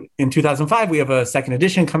wrote in 2005, we have a second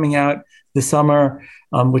edition coming out this summer,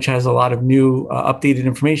 which has a lot of new updated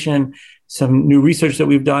information, some new research that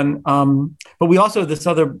we've done. But we also, this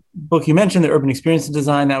other book you mentioned, the Urban Experience and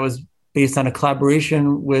Design, that was based on a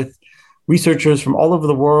collaboration with researchers from all over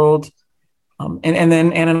the world. And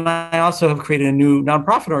then Anna and I also have created a new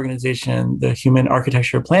nonprofit organization, the Human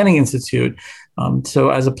Architecture Planning Institute.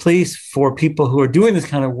 So as a place for people who are doing this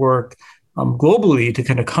kind of work globally to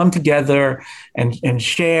kind of come together and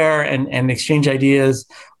share and exchange ideas.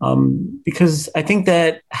 Because I think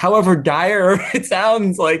that however dire it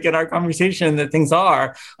sounds like in our conversation that things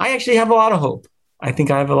are, I actually have a lot of hope. I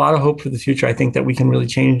think I have a lot of hope for the future. I think that we can really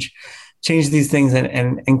change change these things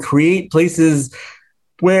and create places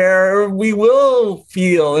where we will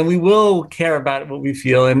feel and we will care about what we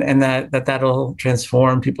feel, and that'll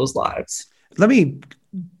transform people's lives. Let me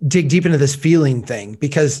dig deep into this feeling thing,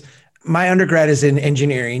 because my undergrad is in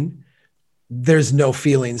engineering. There's no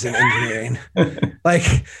feelings in engineering. Like,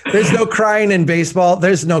 there's no crying in baseball.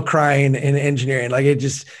 There's no crying in engineering. Like, it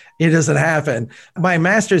doesn't happen. My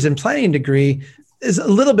master's in planning degree is a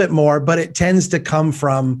little bit more, but it tends to come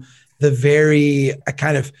from the very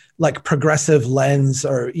kind of like progressive lens,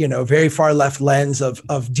 or, very far left lens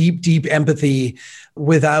of deep empathy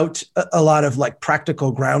without a lot of like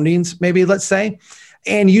practical groundings, maybe, let's say.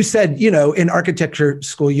 And you said, in architecture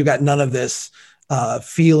school, you got none of this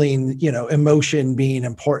feeling, emotion being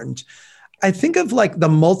important. I think of like the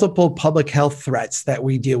multiple public health threats that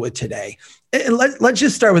we deal with today. And let's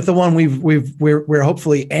just start with the one we're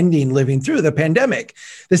hopefully ending, living through, the pandemic.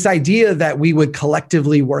 This idea that we would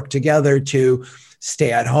collectively work together to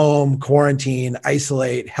stay at home, quarantine,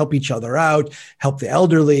 isolate, help each other out, help the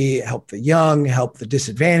elderly, help the young, help the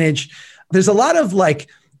disadvantaged. There's a lot of like,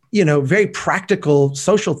 very practical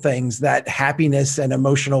social things that happiness and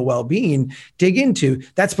emotional well-being dig into.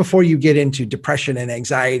 That's before you get into depression and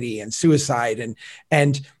anxiety and suicide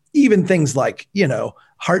and even things like,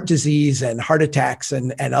 heart disease and heart attacks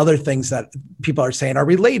and other things that people are saying are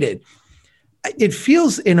related. It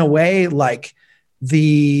feels in a way like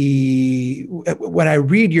when I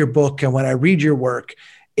read your book and when I read your work,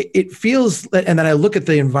 it feels, and then I look at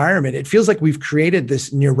the environment, it feels like we've created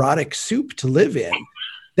this neurotic soup to live in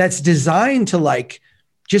that's designed to like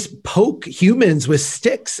just poke humans with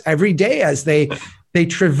sticks every day as they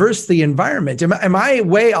traverse the environment. Am I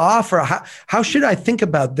way off, or how should I think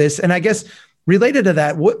about this? And I guess related to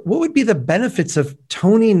that, what would be the benefits of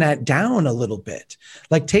toning that down a little bit,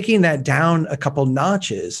 like taking that down a couple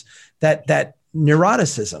notches, that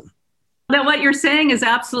neuroticism? Now, what you're saying is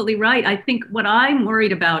absolutely right. I think what I'm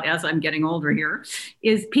worried about as I'm getting older here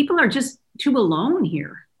is people are just too alone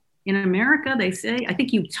here. In America, they say, I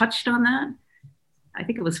think you touched on that. I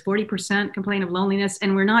think it was 40% complain of loneliness,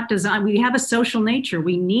 and we're not designed. We have a social nature.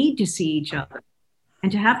 We need to see each other,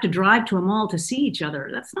 and to have to drive to a mall to see each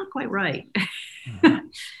other, that's not quite right.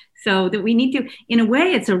 So that we need to, in a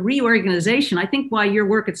way, it's a reorganization. I think why your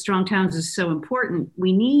work at Strong Towns is so important.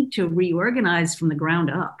 We need to reorganize from the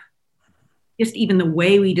ground up. Just even the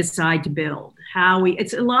way we decide to build,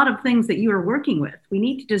 it's a lot of things that you are working with. We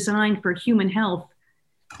need to design for human health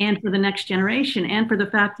and for the next generation, and for the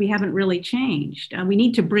fact we haven't really changed. We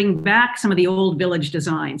need to bring back some of the old village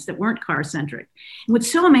designs that weren't car-centric. And what's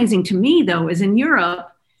so amazing to me, though, is in Europe,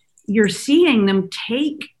 you're seeing them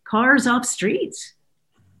take cars off streets.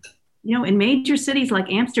 In major cities like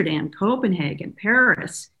Amsterdam, Copenhagen,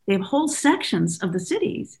 Paris, they have whole sections of the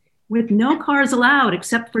cities with no cars allowed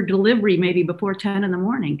except for delivery, maybe before 10 in the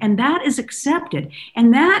morning. And that is accepted.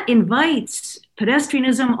 And that invites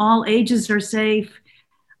pedestrianism. All ages are safe.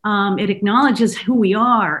 It acknowledges who we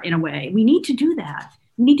are in a way. We need to do that.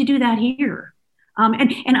 We need to do that here.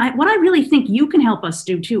 What I really think you can help us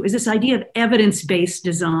do too is this idea of evidence-based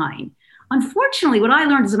design. Unfortunately, what I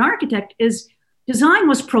learned as an architect is design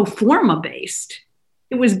was pro forma based.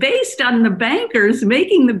 It was based on the bankers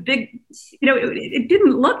making the big, it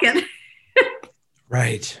didn't look at.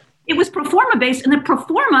 Right. It was pro forma based, and the pro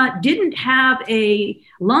forma didn't have a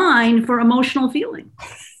line for emotional feeling.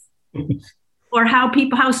 Or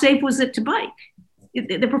how safe was it to bike?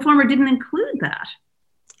 The performer didn't include that.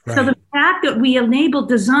 Right. So the fact that we enabled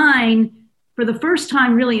design for the first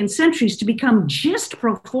time really in centuries to become just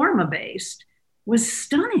pro forma based was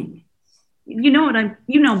stunning.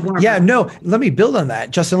 More. Yeah, no, let me build on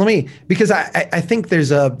that, Justin. Because I think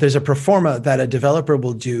there's a pro forma that a developer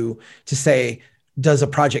will do to say, does a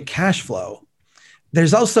project cash flow?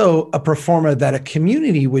 There's also a pro forma that a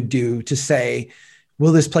community would do to say,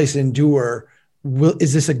 will this place endure?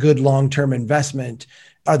 Is this a good long-term investment?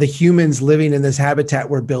 Are the humans living in this habitat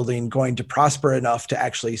we're building going to prosper enough to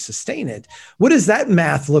actually sustain it? What does that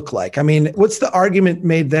math look like? I mean, what's the argument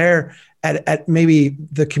made there at maybe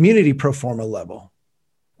the community pro forma level?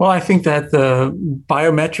 Well, I think that the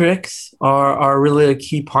biometrics are really a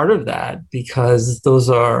key part of that, because those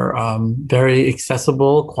are very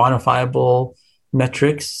accessible, quantifiable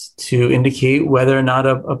metrics to indicate whether or not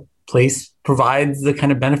a place provides the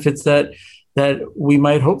kind of benefits that we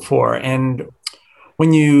might hope for. And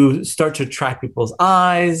when you start to track people's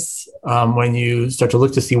eyes, when you start to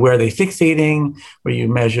look to see where they're fixating, where you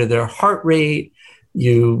measure their heart rate,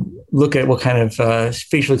 you look at what kind of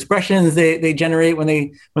facial expressions they generate when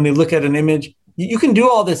they look at an image. You can do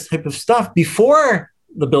all this type of stuff before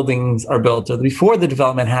the buildings are built or before the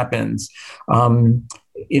development happens.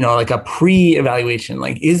 like a pre-evaluation,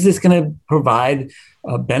 like, is this going to provide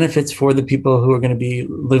benefits for the people who are going to be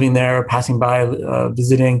living there, passing by,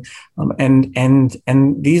 visiting,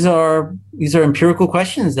 and these are empirical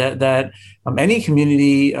questions that any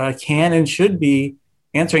community can and should be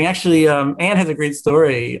answering. Actually, Anne has a great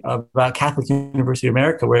story about Catholic University of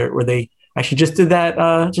America, where they actually just did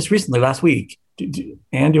that just recently, last week.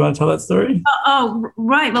 Anne, do you want to tell that story? Oh,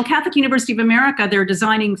 right. Well, Catholic University of America, they're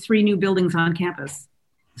designing 3 new buildings on campus.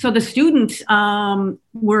 So the students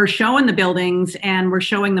were showing the buildings and were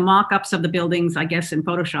showing the mock-ups of the buildings, I guess, in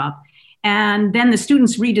Photoshop. And then the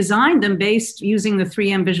students redesigned them based using the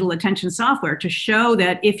 3M visual attention software to show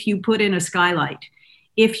that if you put in a skylight,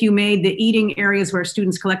 if you made the eating areas where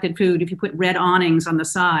students collected food, if you put red awnings on the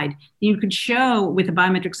side, you could show with the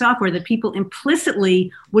biometric software that people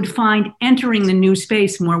implicitly would find entering the new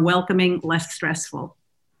space more welcoming, less stressful,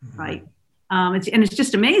 right? It's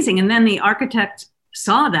just amazing. And then the architect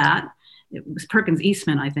saw that. It was Perkins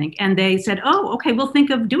Eastman, I think, and they said, oh, okay, we'll think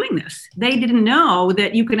of doing this. They didn't know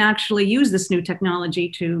that you can actually use this new technology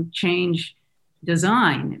to change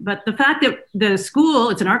design. But the fact that the school,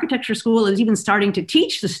 it's an architecture school, is even starting to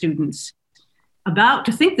teach the students about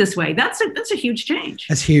to think this way, that's a huge change.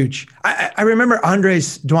 That's huge. I remember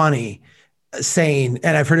Andres Duany saying,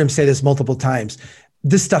 and I've heard him say this multiple times,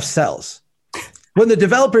 this stuff sells. When the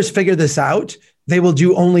developers figure this out, they will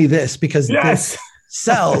do only this because this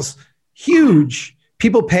sells. Huge.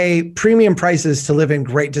 People pay premium prices to live in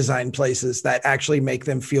great design places that actually make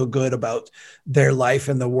them feel good about their life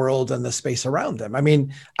and the world and the space around them. I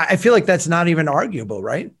mean, I feel like that's not even arguable,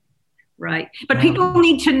 right? Right. But people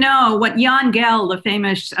need to know what Jan Gehl, the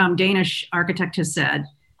famous Danish architect, has said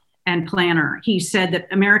and planner. He said that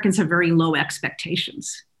Americans have very low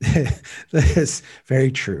expectations. That's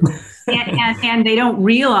very true. and they don't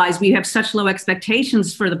realize we have such low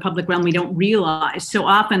expectations for the public realm. We don't realize so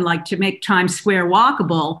often, like to make Times Square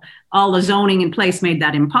walkable, all the zoning in place made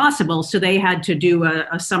that impossible. So they had to do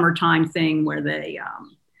a summertime thing where they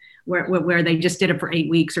where they just did it for 8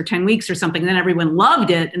 weeks or 10 weeks or something. And then everyone loved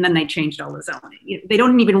it. And then they changed all the zoning. They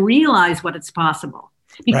don't even realize what it's possible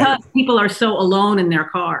because people are so alone in their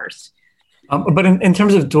cars. But in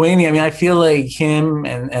terms of Duany, I mean, I feel like him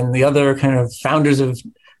and the other kind of founders of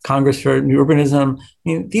Congress for New Urbanism, I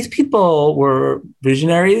mean, these people were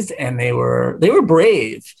visionaries and they were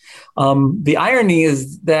brave. The irony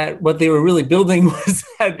is that what they were really building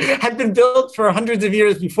had been built for hundreds of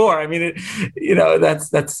years before. I mean,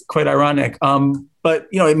 that's quite ironic. But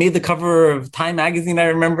it made the cover of Time magazine, I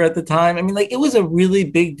remember at the time. I mean, like, it was a really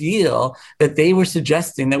big deal that they were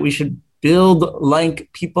suggesting that we should build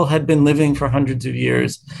like people had been living for hundreds of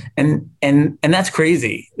years. And that's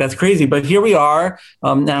crazy. That's crazy. But here we are.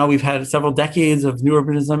 Now we've had several decades of new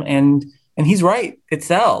urbanism, and he's right. It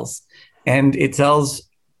sells. And it sells.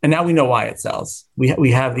 And now we know why it sells.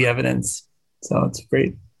 We have the evidence. So it's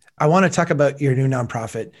great. I want to talk about your new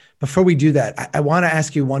nonprofit. Before we do that, I want to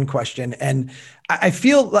ask you one question. And I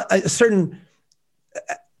feel like a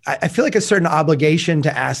certain obligation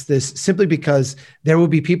to ask this simply because there will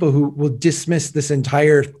be people who will dismiss this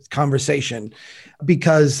entire conversation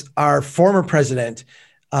because our former president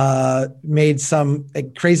made some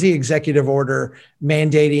crazy executive order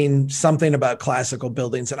mandating something about classical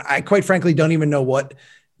buildings. And I quite frankly don't even know what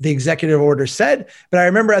the executive order said, but I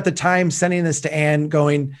remember at the time sending this to Anne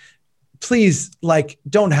going, please, like,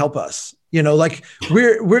 don't help us.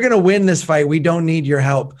 We're going to win this fight. We don't need your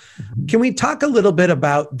help. Can we talk a little bit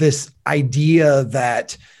about this idea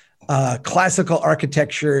that classical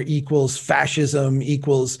architecture equals fascism,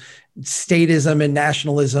 equals statism and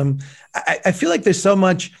nationalism? I feel like there's so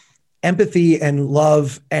much empathy and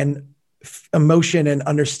love and emotion and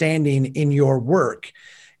understanding in your work.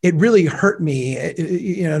 It really hurt me,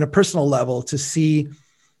 on a personal level to see,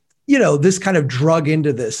 this kind of drug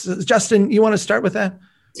into this. Justin, you want to start with that?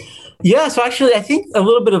 Yeah, so actually, I think a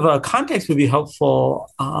little bit of a context would be helpful.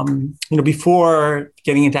 Before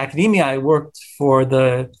getting into academia, I worked for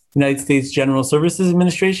the United States General Services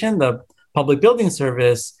Administration, the Public Building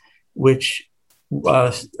Service, which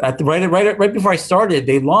right before I started,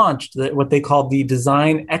 they launched what they called the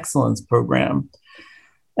Design Excellence Program.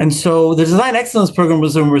 And so the Design Excellence Program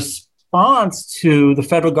was in response to the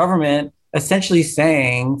federal government essentially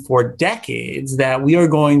saying for decades that we are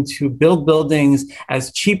going to build buildings as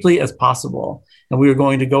cheaply as possible. And we are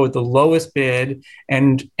going to go with the lowest bid.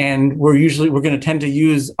 And we're going to tend to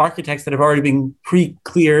use architects that have already been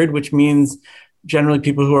pre-cleared, which means generally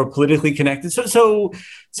people who are politically connected. So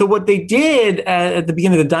what they did at the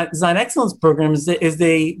beginning of the Design Excellence Program is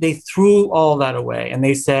they threw all that away. And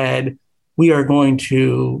they said, we are going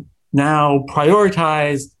to now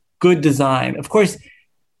prioritize good design. Of course,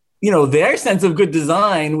 their sense of good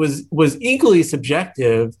design was equally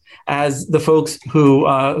subjective as the folks who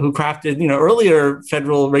crafted earlier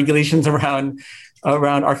federal regulations around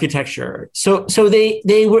architecture. So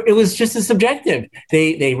they were, it was just as subjective.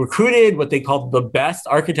 They recruited what they called the best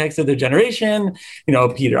architects of their generation,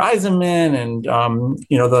 Peter Eisenman and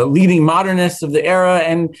the leading modernists of the era,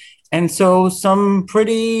 and so some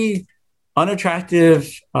pretty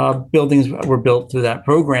unattractive buildings were built through that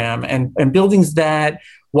program, and buildings that,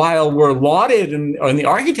 while were lauded in the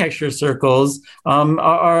architecture circles,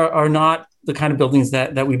 are not the kind of buildings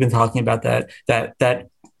that we've been talking about that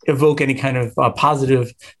evoke any kind of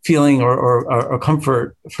positive feeling or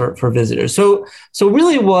comfort for visitors. So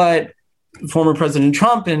really, what former President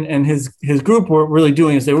Trump and his group were really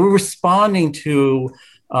doing is they were responding to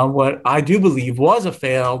what I do believe was a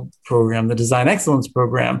failed program, the Design Excellence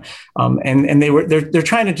Program, and they're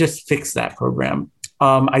trying to just fix that program.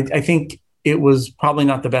 I think it was probably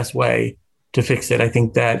not the best way to fix it. I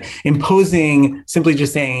think that imposing, simply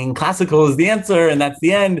just saying classical is the answer and that's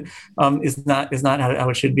the end, is not how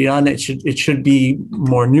it should be done. It should be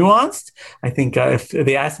more nuanced. I think if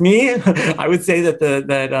they ask me, I would say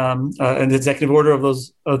that an executive order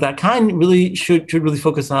of that kind really should really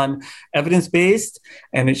focus on evidence-based,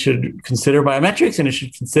 and it should consider biometrics, and it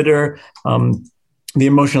should consider the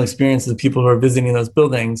emotional experiences of people who are visiting those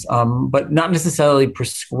buildings, but not necessarily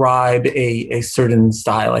prescribe a certain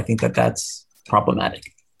style. I think that's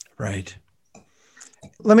problematic. Right.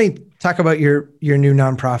 Let me talk about your new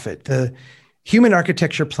nonprofit, the Human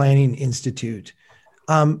Architecture Planning Institute.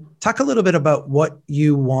 Talk a little bit about what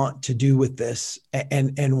you want to do with this,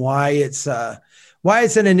 and why it's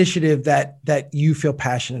an initiative that you feel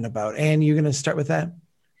passionate about. And you're going to start with that?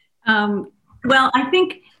 Well, I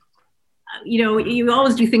think, you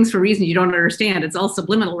always do things for reasons you don't understand. It's all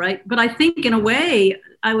subliminal, right? But I think in a way,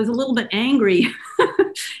 I was a little bit angry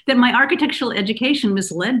that my architectural education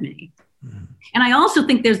misled me. Mm-hmm. And I also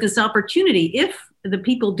think there's this opportunity, if the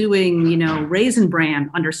people doing, Raisin Bran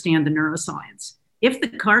understand the neuroscience, if the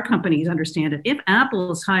car companies understand it, if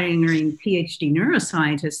Apple is hiring PhD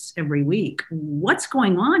neuroscientists every week, what's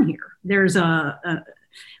going on here? There's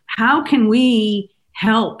how can we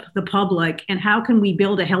help the public, and how can we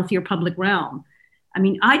build a healthier public realm? I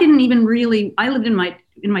mean, I lived in my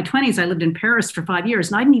 20s, I lived in Paris for 5 years,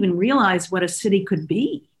 and I didn't even realize what a city could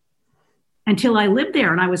be until I lived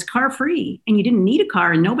there, and I was car free, and you didn't need a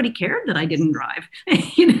car, and nobody cared that I didn't drive.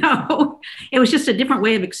 It was just a different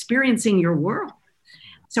way of experiencing your world.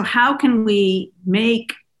 So how can we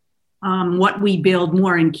make what we build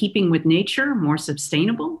more in keeping with nature, more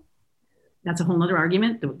sustainable? That's a whole other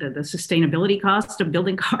argument, the sustainability cost of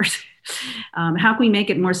building cars. How can we make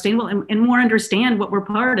it more sustainable and more understand what we're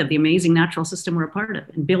part of, the amazing natural system we're a part of,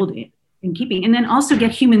 and build it and keeping, and then also get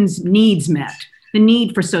humans' needs met, the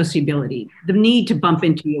need for sociability, the need to bump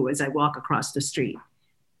into you as I walk across the street,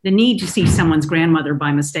 the need to see someone's grandmother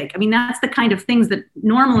by mistake. I mean, that's the kind of things that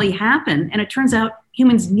normally happen. And it turns out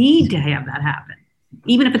humans need to have that happen.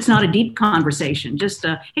 Even if it's not a deep conversation, just,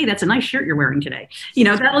 hey, that's a nice shirt you're wearing today.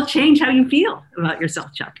 That'll change how you feel about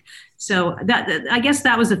yourself, Chuck. So I guess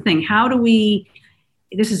that was the thing.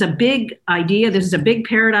 This is a big idea. This is a big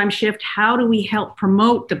paradigm shift. How do we help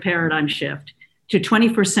promote the paradigm shift to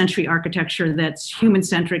 21st century architecture that's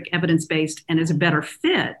human-centric, evidence-based, and is a better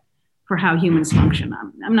fit for how humans function?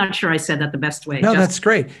 I'm not sure I said that the best way. No, that's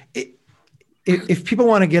great. If people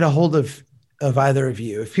want to get a hold of either of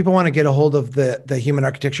you, if people want to get a hold of the Human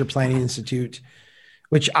Architecture Planning Institute,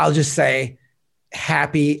 which I'll just say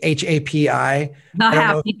HAPI, HAPI.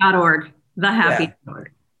 TheHappy.org.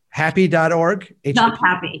 TheHappy.org. Happy.org?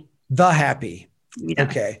 TheHappy. TheHappy. Yeah.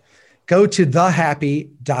 Okay. Go to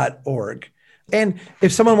thehappy.org. And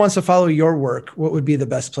if someone wants to follow your work, what would be the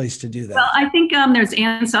best place to do that? Well, I think there's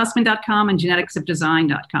Sussman.com and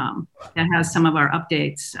geneticsofdesign.com that has some of our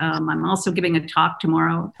updates. I'm also giving a talk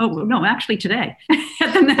tomorrow. Oh, no, actually today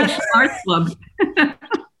at the National Arts Club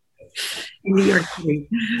in New York City.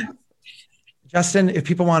 Justin, if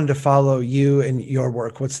people wanted to follow you and your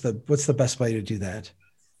work, what's the best way to do that?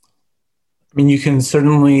 I mean, you can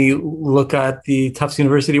certainly look at the Tufts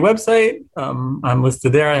University website. I'm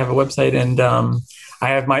listed there. I have a website, and I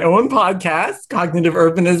have my own podcast, Cognitive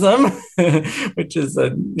Urbanism, which is a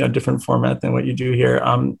different format than what you do here.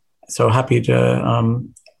 So happy to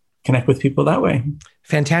connect with people that way.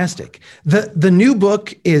 Fantastic. The new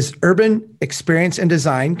book is Urban Experience and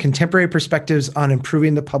Design, Contemporary Perspectives on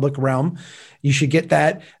Improving the Public Realm. You should get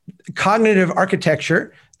that. Cognitive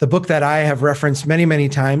Architecture, the book that I have referenced many, many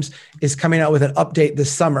times, is coming out with an update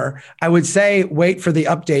this summer. I would say wait for the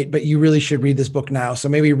update, but you really should read this book now. So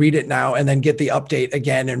maybe read it now and then get the update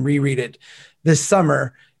again and reread it this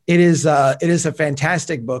summer. It is a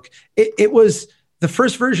fantastic book. The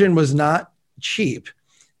first version was not cheap.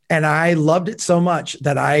 And I loved it so much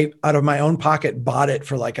that I, out of my own pocket, bought it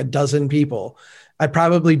for like a dozen people. I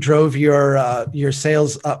probably drove your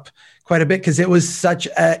sales up quite a bit because it was such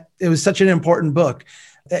an important book.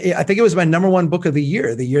 I think it was my number one book of the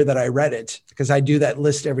year that I read it, because I do that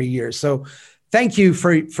list every year. So thank you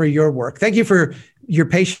for your work. Thank you for your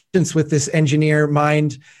patience with this engineer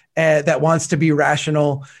mind that wants to be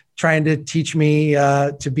rational, trying to teach me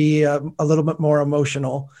to be a little bit more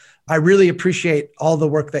emotional. I really appreciate all the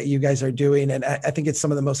work that you guys are doing. And I think it's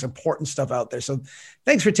some of the most important stuff out there. So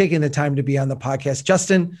thanks for taking the time to be on the podcast.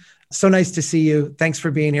 Justin, so nice to see you. Thanks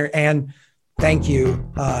for being here. And thank you.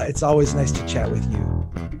 It's always nice to chat with you.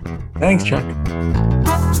 Thanks, Chuck.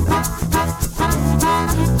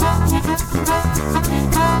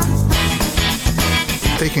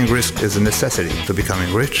 Taking risk is a necessity to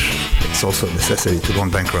becoming rich. It's also a necessity to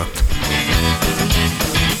going bankrupt.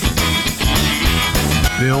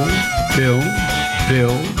 Bill.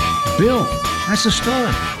 That's the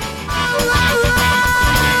start.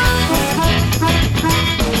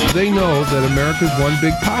 They know that America's one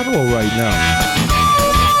big pothole right now.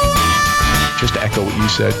 Just to echo what you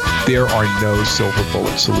said, there are no silver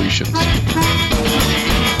bullet solutions.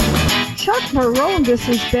 Chuck Marohn, this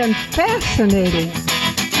has been fascinating.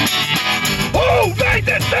 Oh, make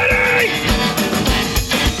the city!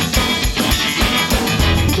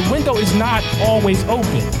 The window is not always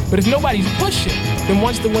open, but if nobody's pushing, then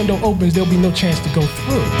once the window opens, there'll be no chance to go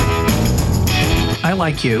through. I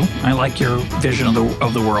like you. I like your vision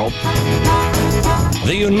of the world.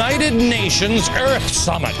 The United Nations Earth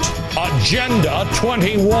Summit, Agenda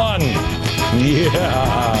 21.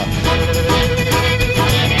 Yeah.